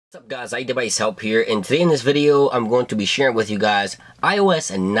What's up guys, iDevice Help here, and today in this video I'm going to be sharing with you guys iOS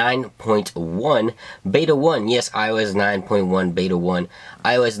 9.1 Beta 1. Yes, iOS 9.1 Beta 1.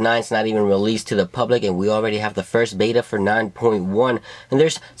 iOS 9 is not even released to the public and we already have the first beta for 9.1, and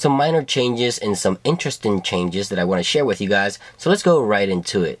there's some minor changes and some interesting changes that I want to share with you guys, so let's go right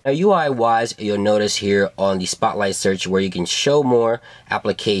into it. Now UI wise, you'll notice here on the Spotlight search where you can show more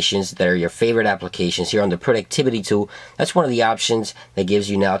applications that are your favorite applications. Here on the productivity tool, that's one of the options that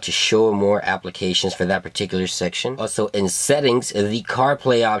gives you now to show more applications for that particular section. Also in settings, the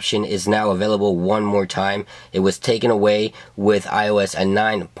Carplay option is now available one more time. It was taken away with iOS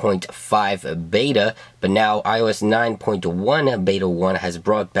 9.5 beta, but now iOS 9.1 beta 1 has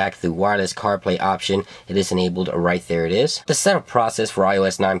brought back the wireless Carplay option. It is enabled right there. It is. The setup process for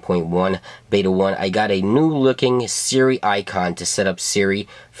iOS 9.1 beta 1, I got a new looking Siri icon to set up Siri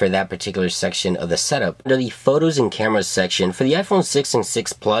for that particular section of the setup. Under the photos and cameras section, for the iPhone 6 and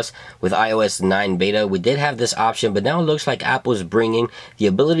 6 Plus with iOS 9 beta, we did have this option, but now it looks like Apple's bringing the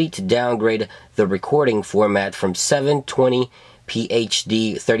ability to downgrade the recording format from 720p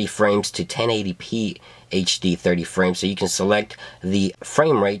HD 30 frames to 1080p HD 30 frames, so you can select the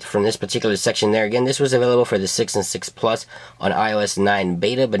frame rate from this particular section there. Again, this was available for the 6 and 6 Plus on iOS 9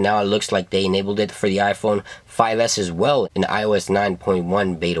 beta, but now it looks like they enabled it for the iPhone 5S as well in iOS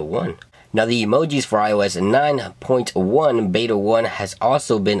 9.1 beta 1. Now the emojis for iOS 9.1 beta 1 has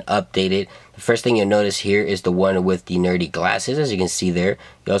also been updated. The first thing you'll notice here is the one with the nerdy glasses, as you can see there.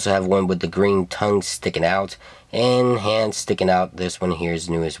 You also have one with the green tongue sticking out and hands sticking out. This one here is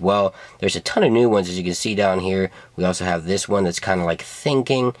new as well. There's a ton of new ones, as you can see down here. We also have this one that's kind of like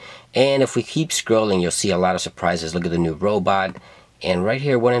thinking, and if we keep scrolling you'll see a lot of surprises. Look at the new robot, and right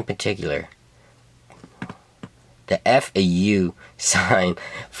here one in particular, the FAU sign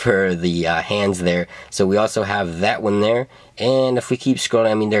for the hands there. So we also have that one there, and if we keep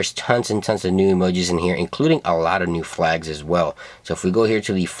scrolling, I mean, there's tons and tons of new emojis in here, including a lot of new flags as well. So if we go here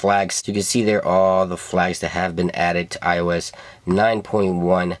to the flags, you can see there all the flags that have been added to iOS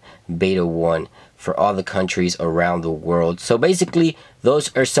 9.1 beta 1 for all the countries around the world. So basically,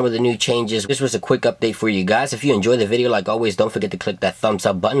 those are some of the new changes. This was a quick update for you guys. If you enjoyed the video, like always, don't forget to click that thumbs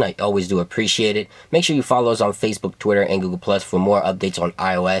up button. I always do appreciate it. Make sure you follow us on Facebook, Twitter, and Google Plus for more updates on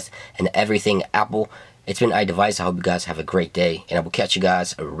iOS and everything Apple. It's been iDevice. I hope you guys have a great day, and I will catch you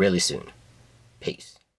guys really soon. Peace.